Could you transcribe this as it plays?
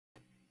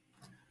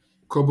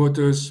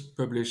Coboaters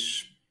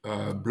publish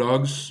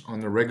blogs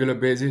on a regular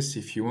basis.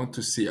 If you want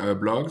to see our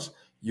blogs,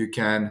 you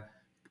can,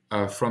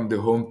 from the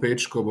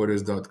homepage,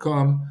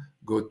 coboaters.com,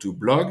 go to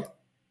blog,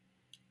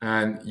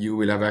 and you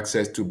will have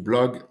access to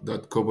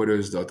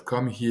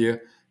blog.coboaters.com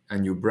here,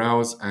 and you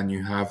browse and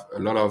you have a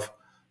lot of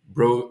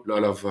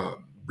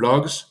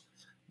blogs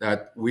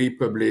that we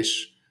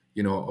publish,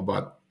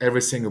 about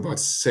everything about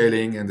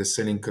sailing and the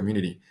sailing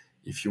community.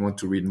 If you want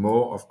to read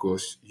more, of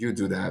course, you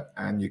do that,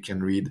 and you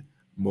can read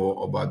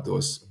more about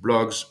those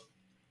blogs.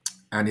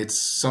 And it's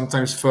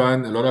sometimes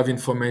fun, a lot of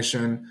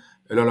information,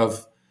 a lot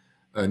of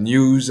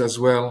news as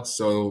well.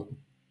 So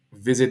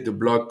visit the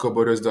blog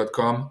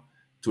coboaters.com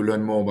to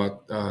learn more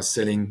about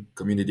sailing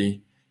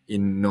community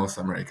in North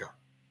America.